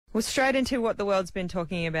Well, straight into what the world's been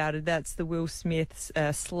talking about. That's the Will Smith's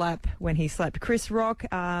slap when he slapped Chris Rock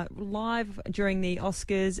live during the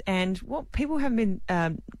Oscars. And what people have been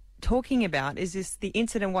talking about is the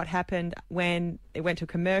incident, what happened when it went to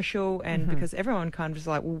commercial, and because everyone kind of was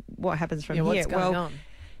like, well, what happens from here? What's going on?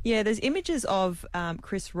 Yeah, there's images of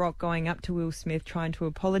Chris Rock going up to Will Smith trying to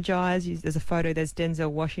apologise. There's a photo, there's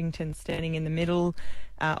Denzel Washington standing in the middle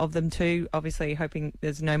of them too, obviously hoping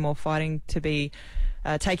there's no more fighting to be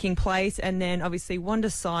taking place. And then obviously Wanda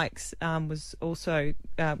Sykes was also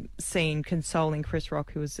seen consoling Chris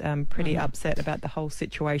Rock, who was pretty upset about the whole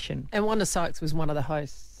situation. And Wanda Sykes was one of the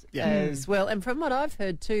hosts. As well. And from what I've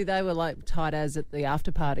heard too, they were like tight as at the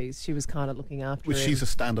after parties. She was kind of looking after him. She's a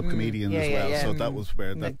stand-up comedian as well, so that was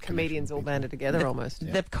where the comedians all banded together almost.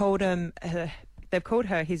 They've called him. They've called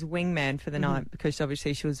her his wingman for the night because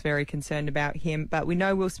obviously she was very concerned about him. But we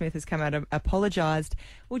know Will Smith has come out and apologised.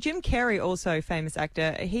 Well, Jim Carrey, also a famous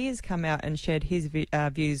actor, he has come out and shared his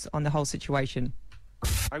views on the whole situation.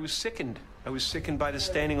 I was sickened. I was sickened by the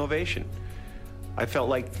standing ovation. I felt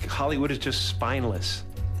like Hollywood is just spineless.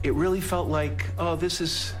 It really felt like, oh, this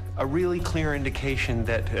is a really clear indication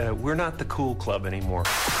that we're not the cool club anymore.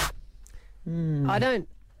 I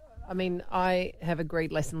have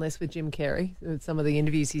agreed less and less with Jim Carrey with some of the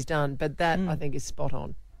interviews he's done, but that I think is spot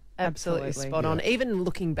on. Absolutely spot on. Even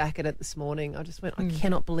looking back at it this morning, I just went, I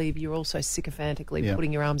cannot believe you're all so sycophantically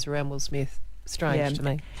putting your arms around Will Smith. Strange to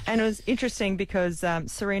me. And it was interesting because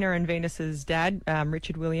Serena and Venus's dad,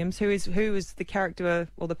 Richard Williams, who is the character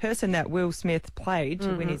or the person that Will Smith played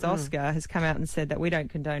to win his Oscar, has come out and said that we don't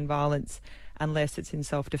condone violence unless it's in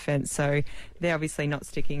self-defence. So they're obviously not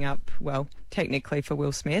sticking up, well, technically for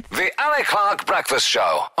Will Smith. The Ali Clark Breakfast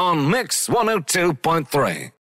Show on Mix 102.3.